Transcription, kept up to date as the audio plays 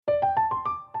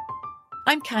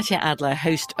I'm Katya Adler,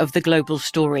 host of The Global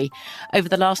Story. Over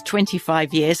the last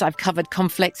 25 years, I've covered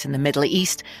conflicts in the Middle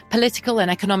East, political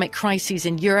and economic crises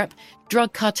in Europe,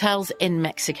 drug cartels in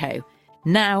Mexico.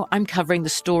 Now I'm covering the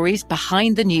stories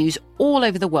behind the news all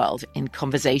over the world in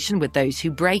conversation with those who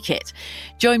break it.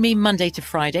 Join me Monday to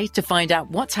Friday to find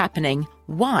out what's happening,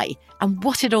 why, and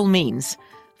what it all means.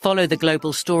 Follow The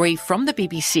Global Story from the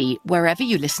BBC wherever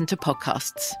you listen to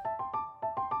podcasts.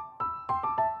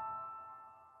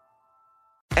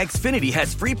 Xfinity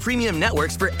has free premium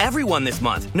networks for everyone this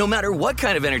month, no matter what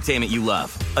kind of entertainment you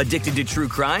love. Addicted to true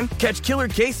crime? Catch killer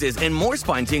cases and more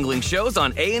spine-tingling shows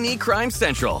on A&E Crime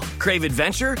Central. Crave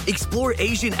adventure? Explore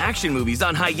Asian action movies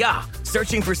on Hi-YAH.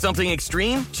 Searching for something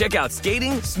extreme? Check out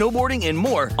skating, snowboarding, and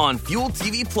more on Fuel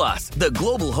TV Plus, the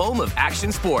global home of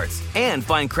action sports. And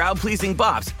find crowd-pleasing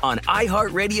bops on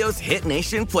iHeartRadio's Hit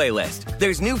Nation playlist.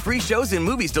 There's new free shows and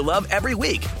movies to love every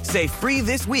week. Say free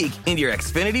this week in your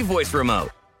Xfinity voice remote.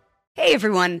 Hey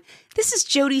everyone, this is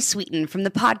Jodie Sweetin from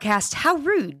the podcast How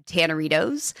Rude,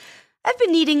 Tanneritos. I've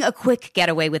been needing a quick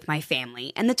getaway with my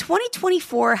family, and the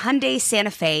 2024 Hyundai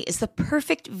Santa Fe is the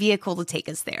perfect vehicle to take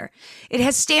us there. It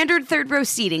has standard third-row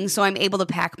seating, so I'm able to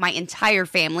pack my entire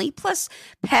family, plus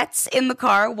pets, in the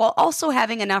car, while also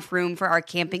having enough room for our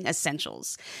camping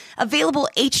essentials. Available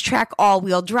H-Track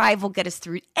all-wheel drive will get us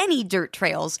through any dirt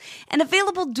trails, and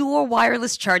available dual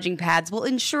wireless charging pads will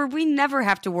ensure we never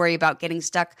have to worry about getting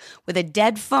stuck with a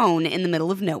dead phone in the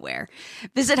middle of nowhere.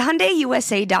 Visit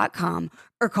HyundaiUSA.com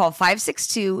or call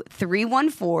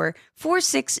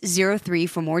 562-314-4603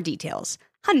 for more details.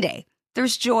 Hyundai,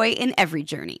 there's joy in every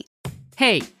journey.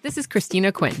 Hey, this is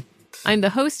Christina Quinn. I'm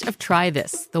the host of Try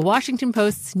This, the Washington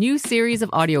Post's new series of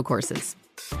audio courses.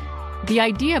 The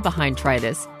idea behind Try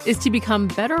This is to become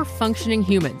better functioning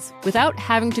humans without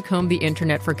having to comb the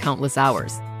internet for countless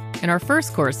hours. In our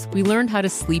first course, we learned how to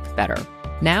sleep better.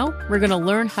 Now, we're going to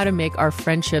learn how to make our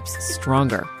friendships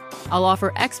stronger. I'll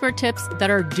offer expert tips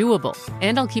that are doable,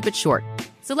 and I'll keep it short.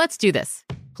 So let's do this.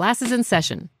 Class is in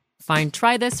session. Find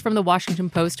Try This from the Washington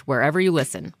Post wherever you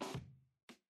listen.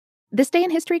 This Day in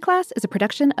History class is a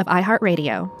production of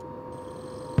iHeartRadio.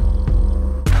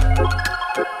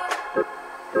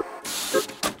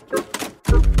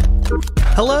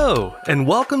 Hello, and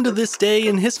welcome to This Day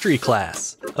in History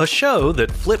class, a show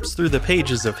that flips through the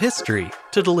pages of history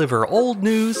to deliver old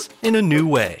news in a new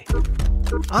way.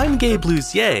 I'm Gabe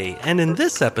Luzier, and in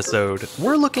this episode,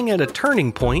 we're looking at a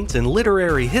turning point in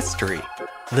literary history,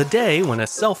 the day when a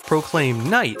self-proclaimed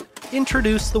knight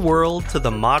introduced the world to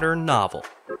the modern novel.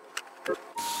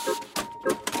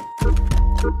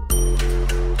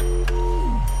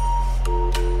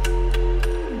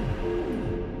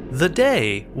 The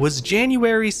day was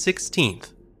January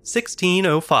 16th,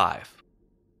 1605.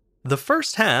 The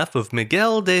first half of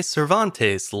Miguel de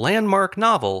Cervantes' landmark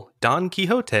novel, Don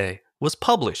Quixote, was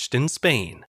published in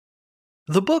Spain.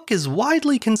 The book is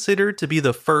widely considered to be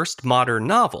the first modern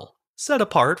novel, set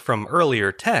apart from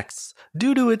earlier texts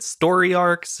due to its story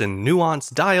arcs and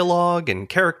nuanced dialogue and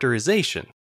characterization.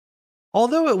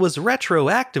 Although it was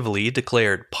retroactively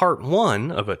declared Part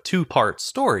 1 of a two-part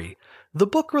story, the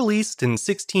book released in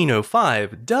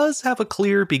 1605 does have a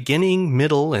clear beginning,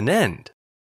 middle, and end.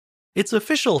 Its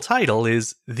official title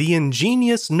is The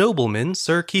Ingenious Nobleman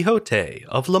Sir Quixote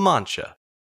of La Mancha,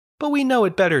 but we know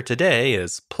it better today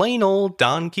as plain old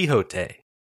Don Quixote.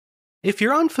 If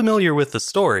you're unfamiliar with the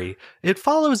story, it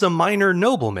follows a minor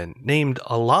nobleman named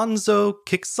Alonso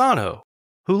Quixano,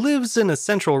 who lives in a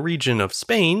central region of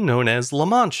Spain known as La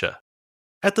Mancha.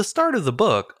 At the start of the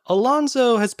book,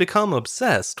 Alonso has become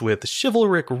obsessed with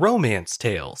chivalric romance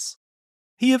tales.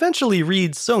 He eventually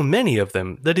reads so many of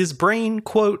them that his brain,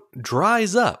 quote,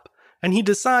 dries up, and he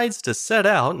decides to set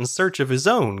out in search of his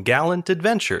own gallant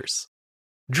adventures.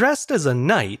 Dressed as a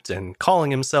knight and calling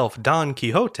himself Don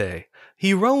Quixote,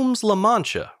 he roams La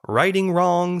Mancha, righting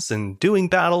wrongs and doing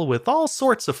battle with all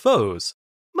sorts of foes,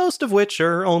 most of which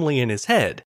are only in his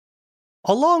head.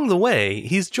 Along the way,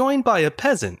 he's joined by a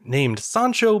peasant named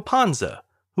Sancho Panza,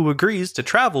 who agrees to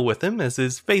travel with him as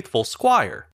his faithful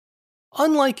squire.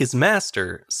 Unlike his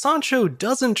master, Sancho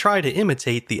doesn't try to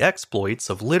imitate the exploits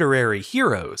of literary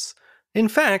heroes. In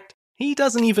fact, he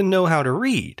doesn't even know how to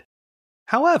read.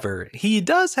 However, he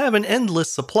does have an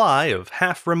endless supply of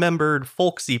half-remembered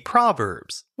folksy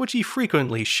proverbs, which he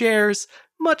frequently shares,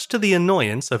 much to the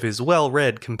annoyance of his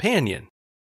well-read companion.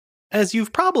 As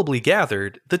you've probably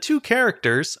gathered, the two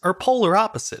characters are polar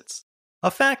opposites,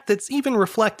 a fact that's even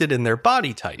reflected in their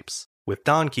body types, with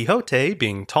Don Quixote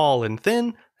being tall and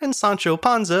thin, and Sancho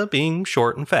Panza being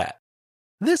short and fat.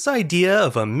 This idea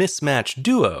of a mismatched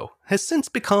duo has since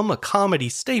become a comedy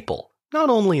staple, not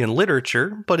only in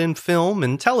literature, but in film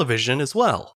and television as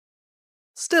well.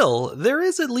 Still, there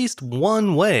is at least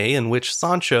one way in which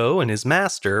Sancho and his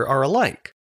master are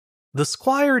alike. The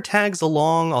squire tags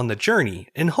along on the journey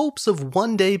in hopes of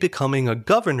one day becoming a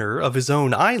governor of his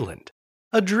own island,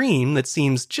 a dream that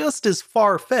seems just as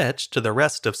far-fetched to the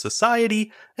rest of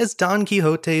society as Don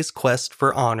Quixote's quest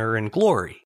for honor and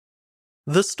glory.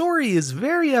 The story is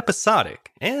very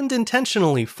episodic and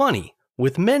intentionally funny,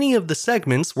 with many of the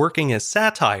segments working as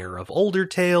satire of older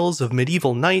tales of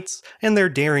medieval knights and their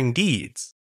daring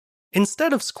deeds.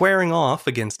 Instead of squaring off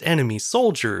against enemy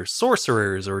soldiers,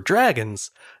 sorcerers, or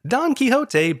dragons, Don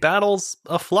Quixote battles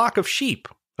a flock of sheep,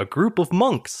 a group of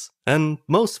monks, and,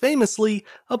 most famously,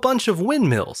 a bunch of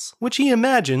windmills, which he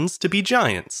imagines to be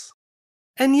giants.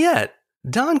 And yet,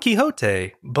 Don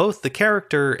Quixote, both the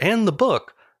character and the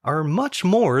book, are much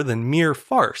more than mere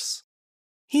farce.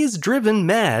 He is driven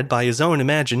mad by his own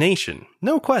imagination,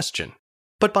 no question.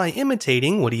 But by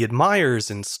imitating what he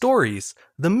admires in stories,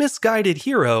 the misguided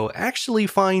hero actually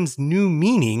finds new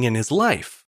meaning in his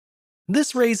life.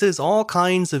 This raises all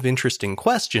kinds of interesting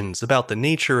questions about the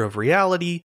nature of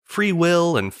reality, free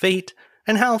will, and fate,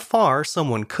 and how far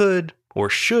someone could, or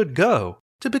should go,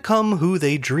 to become who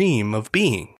they dream of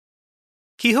being.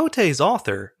 Quixote's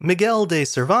author, Miguel de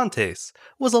Cervantes,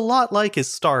 was a lot like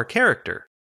his star character.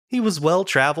 He was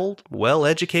well-traveled,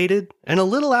 well-educated, and a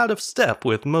little out of step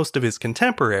with most of his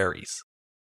contemporaries.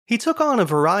 He took on a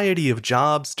variety of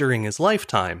jobs during his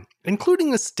lifetime,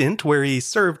 including a stint where he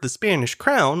served the Spanish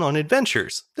crown on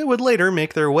adventures that would later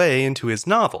make their way into his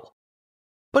novel.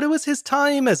 But it was his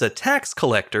time as a tax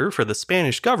collector for the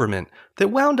Spanish government that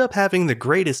wound up having the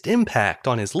greatest impact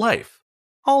on his life,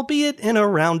 albeit in a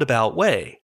roundabout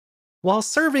way. While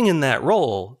serving in that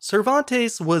role,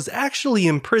 Cervantes was actually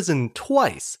imprisoned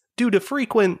twice due to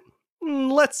frequent,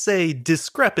 let's say,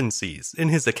 discrepancies in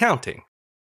his accounting.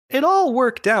 It all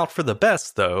worked out for the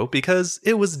best, though, because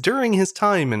it was during his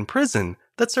time in prison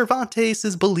that Cervantes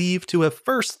is believed to have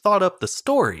first thought up the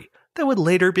story that would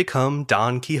later become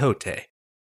Don Quixote.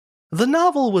 The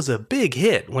novel was a big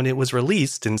hit when it was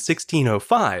released in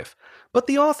 1605, but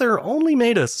the author only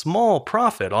made a small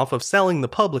profit off of selling the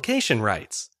publication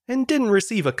rights, and didn't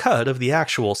receive a cut of the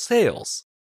actual sales.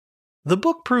 The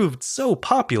book proved so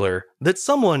popular that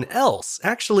someone else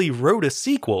actually wrote a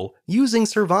sequel using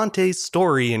Cervantes'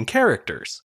 story and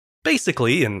characters,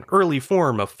 basically an early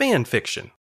form of fan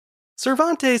fiction.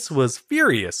 Cervantes was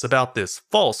furious about this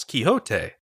false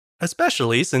Quixote,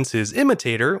 especially since his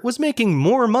imitator was making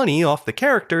more money off the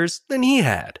characters than he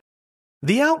had.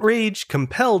 The outrage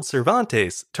compelled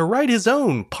Cervantes to write his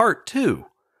own Part 2,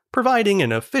 providing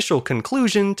an official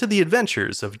conclusion to the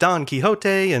adventures of Don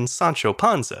Quixote and Sancho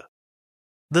Panza.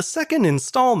 The second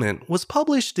installment was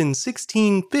published in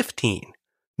 1615,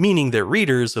 meaning that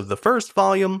readers of the first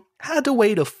volume had to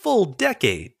wait a full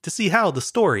decade to see how the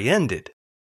story ended.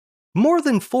 More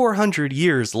than 400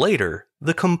 years later,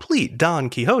 the complete Don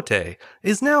Quixote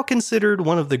is now considered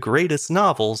one of the greatest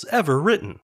novels ever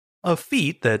written, a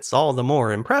feat that's all the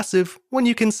more impressive when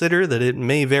you consider that it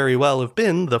may very well have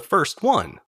been the first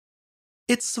one.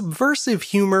 Its subversive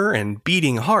humor and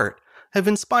beating heart have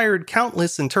inspired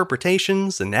countless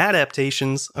interpretations and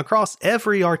adaptations across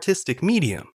every artistic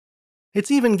medium. It's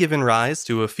even given rise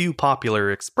to a few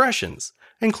popular expressions,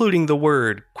 including the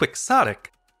word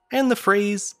quixotic and the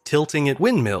phrase tilting at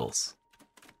windmills.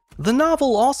 The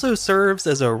novel also serves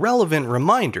as a relevant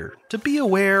reminder to be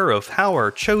aware of how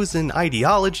our chosen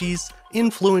ideologies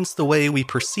influence the way we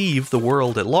perceive the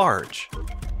world at large.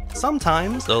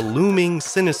 Sometimes a looming,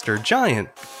 sinister giant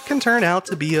can turn out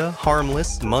to be a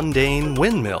harmless, mundane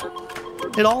windmill.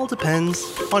 It all depends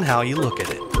on how you look at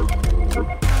it.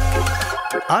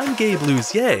 I'm Gabe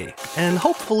Luzier, and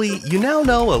hopefully you now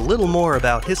know a little more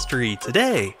about history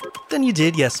today than you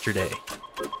did yesterday.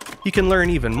 You can learn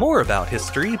even more about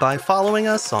history by following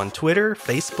us on Twitter,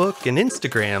 Facebook, and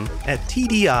Instagram at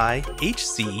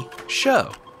TDIHC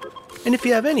Show. And if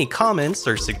you have any comments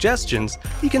or suggestions,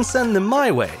 you can send them my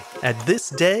way at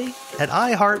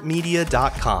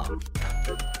thisday@iheartmedia.com.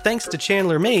 Thanks to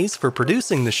Chandler Mays for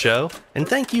producing the show, and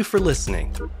thank you for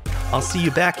listening. I'll see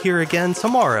you back here again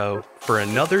tomorrow for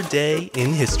another day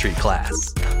in history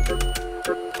class.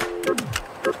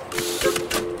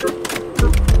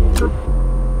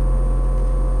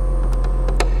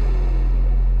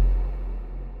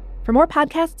 For more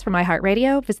podcasts from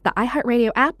iHeartRadio, visit the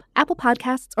iHeartRadio app, Apple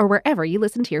Podcasts, or wherever you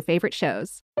listen to your favorite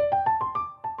shows.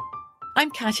 I'm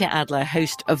Katya Adler,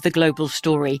 host of The Global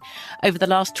Story. Over the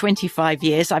last 25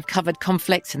 years, I've covered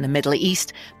conflicts in the Middle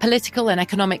East, political and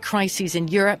economic crises in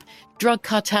Europe, drug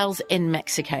cartels in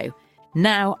Mexico.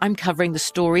 Now I'm covering the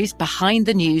stories behind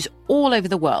the news all over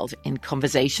the world in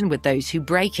conversation with those who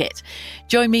break it.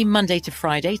 Join me Monday to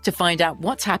Friday to find out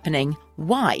what's happening,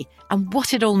 why, and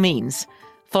what it all means.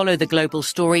 Follow The Global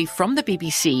Story from the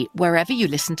BBC wherever you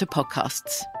listen to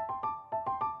podcasts.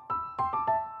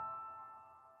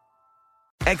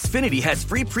 Xfinity has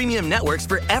free premium networks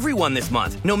for everyone this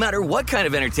month, no matter what kind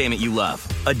of entertainment you love.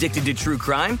 Addicted to true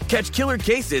crime? Catch killer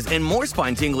cases and more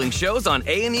spine-tingling shows on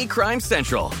A&E Crime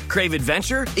Central. Crave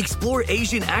adventure? Explore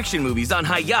Asian action movies on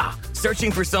Hi-Ya.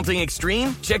 Searching for something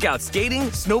extreme? Check out skating,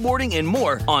 snowboarding, and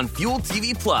more on Fuel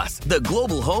TV Plus, the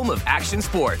global home of action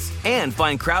sports. And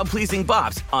find crowd-pleasing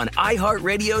bops on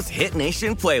iHeartRadio's Hit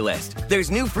Nation playlist. There's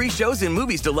new free shows and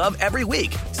movies to love every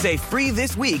week. Say free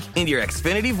this week in your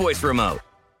Xfinity voice remote.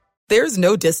 There's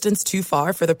no distance too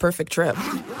far for the perfect trip.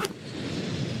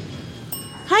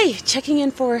 Hi, checking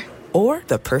in for... Or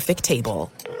the perfect table.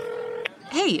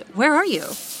 Hey, where are you?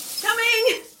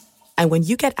 Coming! And when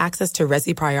you get access to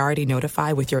Resi Priority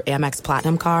Notify with your Amex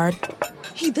Platinum card...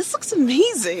 Hey, this looks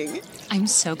amazing. I'm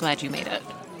so glad you made it.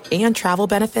 And travel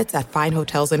benefits at fine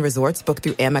hotels and resorts booked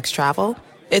through Amex Travel,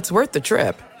 it's worth the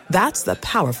trip. That's the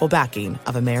powerful backing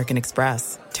of American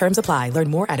Express. Terms apply. Learn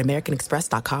more at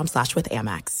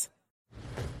americanexpress.com/withAmex.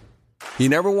 You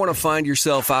never want to find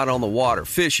yourself out on the water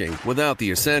fishing without the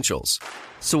essentials.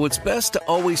 So it's best to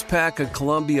always pack a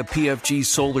Columbia PFG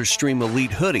Solar Stream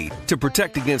Elite hoodie to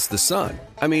protect against the sun.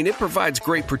 I mean, it provides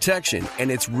great protection,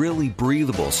 and it's really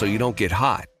breathable so you don't get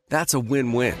hot. That's a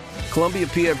win-win. Columbia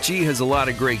PFG has a lot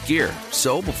of great gear.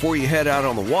 So before you head out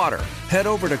on the water, head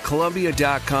over to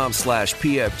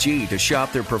Columbia.com/PFG to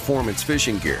shop their performance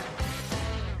fishing gear.